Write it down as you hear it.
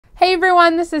Hey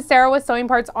everyone, this is Sarah with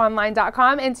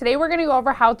sewingpartsonline.com, and today we're going to go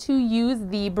over how to use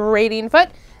the braiding foot.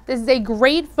 This is a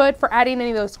great foot for adding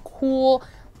any of those cool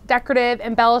decorative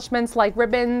embellishments like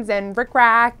ribbons and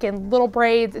rickrack and little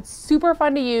braids. It's super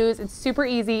fun to use, it's super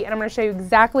easy, and I'm going to show you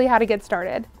exactly how to get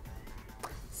started.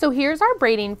 So here's our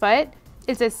braiding foot.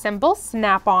 It's a simple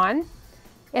snap-on.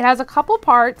 It has a couple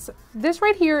parts. This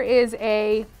right here is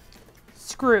a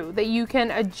screw that you can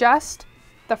adjust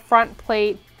the front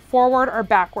plate forward or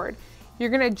backward. You're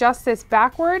going to adjust this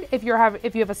backward if you have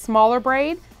a smaller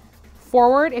braid,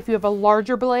 forward if you have a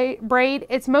larger braid.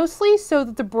 It's mostly so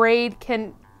that the braid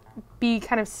can be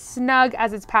kind of snug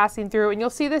as it's passing through, and you'll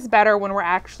see this better when we're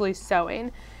actually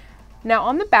sewing. Now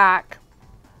on the back,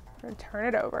 I'm going to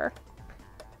turn it over,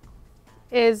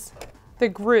 is the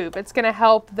groove. It's going to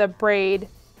help the braid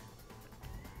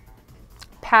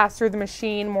pass through the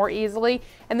machine more easily,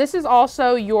 and this is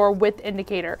also your width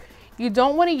indicator. You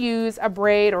don't want to use a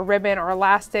braid or ribbon or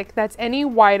elastic that's any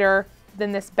wider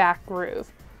than this back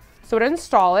groove. So to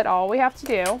install it, all we have to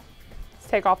do is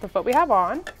take off the foot we have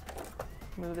on,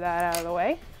 move that out of the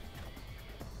way,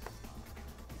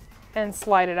 and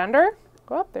slide it under.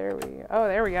 Go up, there we go. Oh,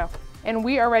 there we go. And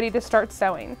we are ready to start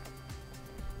sewing.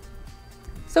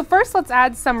 So first let's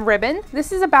add some ribbon.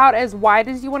 This is about as wide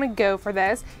as you want to go for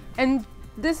this, and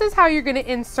this is how you're going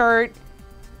to insert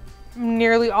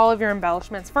nearly all of your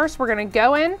embellishments. First, we're going to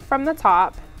go in from the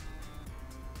top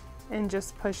and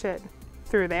just push it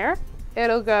through there.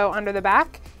 It'll go under the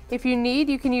back. If you need,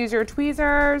 you can use your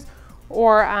tweezers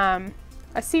or a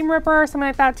seam ripper or something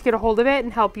like that to get a hold of it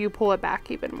and help you pull it back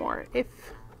even more if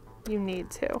you need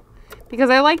to. Because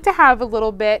I like to have a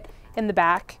little bit in the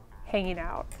back hanging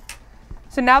out.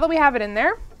 So now that we have it in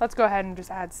there, let's go ahead and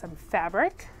just add some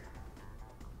fabric.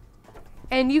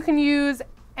 And you can use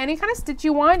any kind of stitch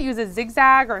you want. Use a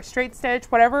zigzag or a straight stitch,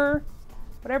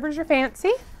 whatever's your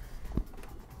fancy,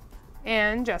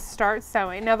 and just start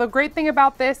sewing. Now the great thing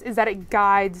about this is that it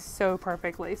guides so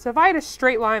perfectly. So if I had a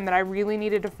straight line that I really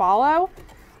needed to follow,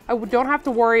 I don't have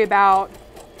to worry about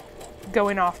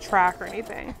going off track or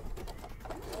anything.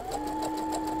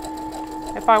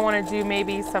 If I want to do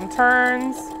maybe some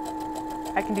turns,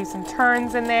 I can do some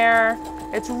turns in there.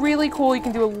 It's really cool. You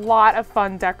can do a lot of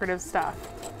fun decorative stuff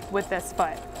with this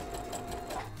foot.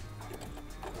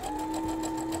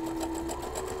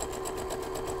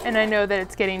 And I know that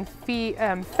it's getting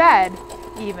fed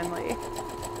evenly.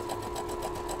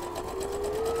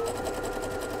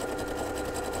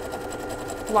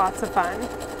 Lots of fun.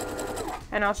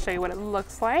 And I'll show you what it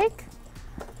looks like.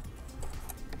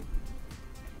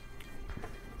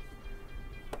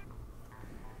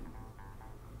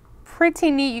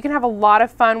 Pretty neat. You can have a lot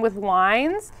of fun with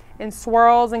lines and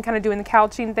swirls and kind of doing the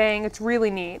couching thing. It's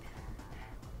really neat.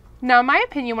 Now, in my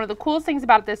opinion, one of the coolest things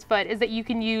about this foot is that you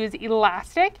can use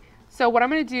elastic. So what I'm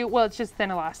going to do, well, it's just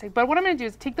thin elastic, but what I'm going to do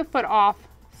is take the foot off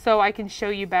so I can show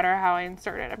you better how I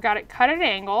insert it. I've got it cut at an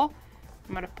angle.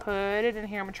 I'm going to put it in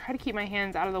here. I'm going to try to keep my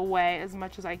hands out of the way as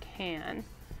much as I can.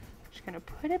 Just going to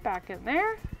put it back in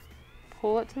there,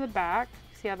 pull it to the back.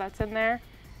 See how that's in there?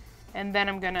 And then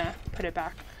I'm going to put it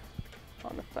back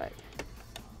on the foot.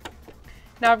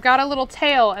 Now I've got a little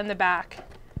tail in the back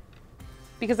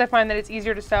because I find that it's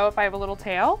easier to sew if I have a little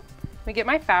tail. Let me get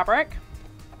my fabric,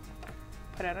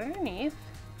 put it underneath,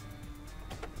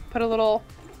 put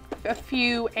a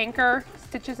few anchor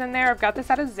stitches in there. I've got this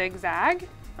at a zigzag.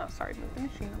 Oh, sorry, move the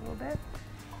machine a little bit.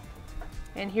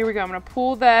 And here we go. I'm going to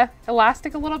pull the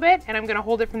elastic a little bit and I'm going to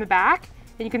hold it from the back.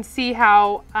 And you can see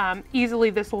how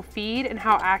easily this will feed and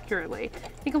how accurately.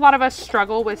 I think a lot of us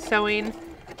struggle with sewing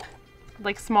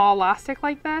like small elastic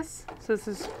like this. So this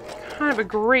is kind of a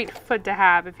great foot to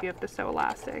have if you have to sew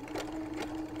elastic.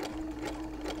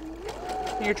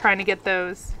 And you're trying to get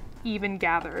those even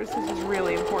gathers. This is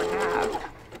really important to have.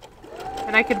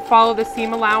 And I can follow the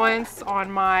seam allowance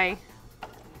on my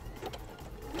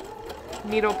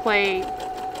needle plate.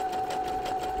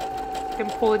 I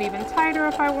can pull it even tighter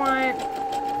if I want.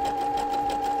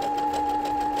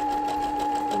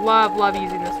 Love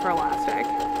using this for elastic.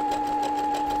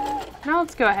 Now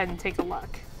let's go ahead and take a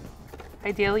look.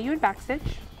 Ideally you would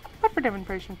backstitch, but for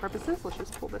demonstration purposes, let's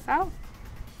just pull this out.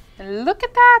 And look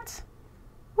at that!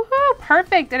 Woohoo!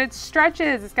 Perfect! And it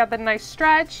stretches. It's got the nice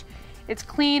stretch. It's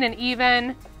clean and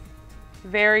even.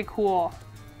 Very cool.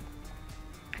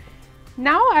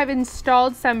 Now I've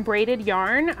installed some braided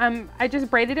yarn. I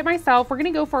just braided it myself. We're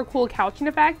gonna go for a cool couching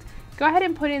effect. Go ahead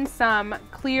and put in some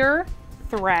clear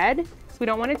thread. We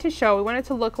don't want it to show. We want it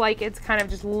to look like it's kind of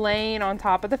just laying on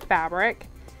top of the fabric.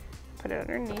 Put it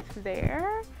underneath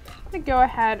there. I'm gonna go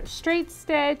ahead, straight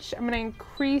stitch. I'm gonna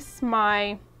increase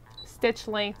my stitch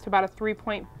length to about a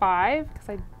 3.5 because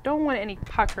I don't want any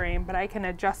puckering, but I can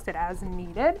adjust it as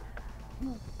needed.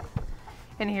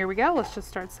 And here we go, let's just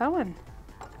start sewing.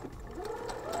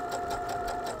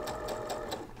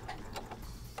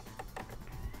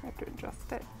 I have to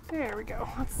adjust it. There we go,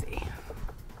 let's see.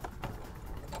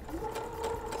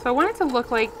 So I want it to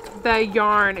look like the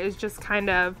yarn is just kind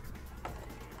of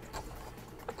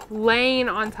laying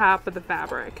on top of the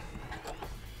fabric.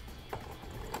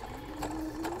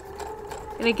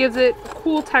 And it gives it a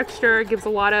cool texture, it gives a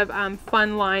lot of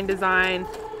fun line design.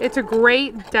 It's a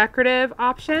great decorative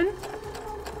option.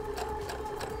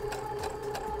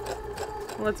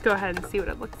 Let's go ahead and see what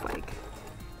it looks like.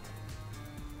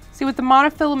 See, with the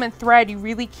monofilament thread, you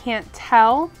really can't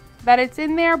tell that it's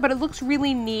in there, but it looks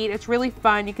really neat. It's really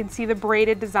fun. You can see the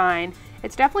braided design.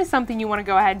 It's definitely something you want to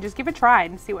go ahead and just give a try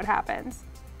and see what happens.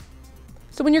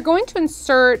 So when you're going to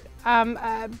insert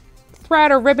a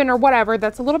thread or ribbon or whatever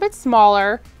that's a little bit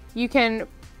smaller, you can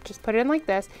just put it in like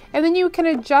this, and then you can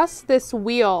adjust this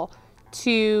wheel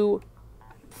to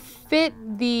fit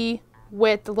the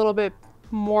width a little bit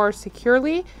more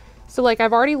securely. So like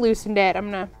I've already loosened it, I'm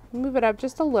gonna move it up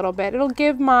just a little bit. It'll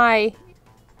give my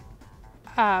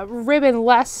ribbon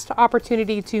less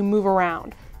opportunity to move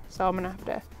around. So I'm gonna have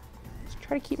to just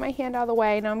try to keep my hand out of the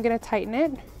way. Now I'm gonna tighten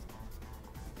it,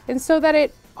 and so that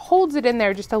it holds it in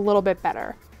there just a little bit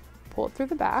better. Pull it through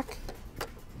the back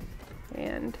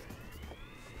and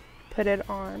put it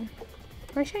on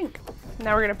my shank.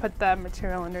 Now we're gonna put the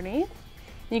material underneath.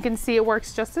 And you can see it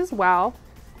works just as well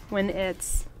when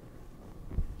it's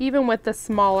even with the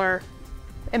smaller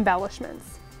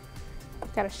embellishments.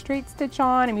 Got a straight stitch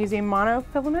on. I'm using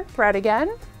monofilament thread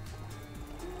again.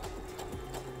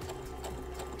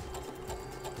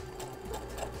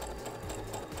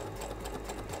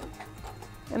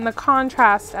 And the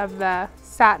contrast of the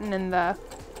satin and the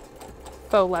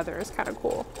faux leather is kind of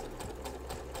cool.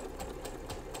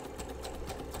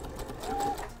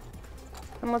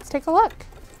 And let's take a look.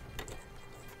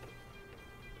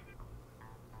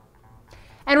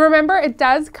 And remember, it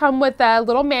does come with a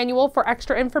little manual for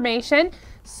extra information.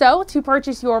 So to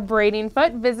purchase your braiding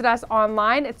foot, visit us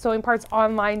online at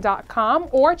sewingpartsonline.com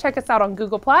or check us out on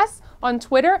Google+, on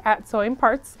Twitter at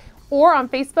sewingparts, or on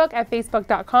Facebook at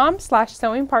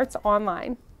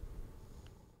facebook.com/sewingpartsonline.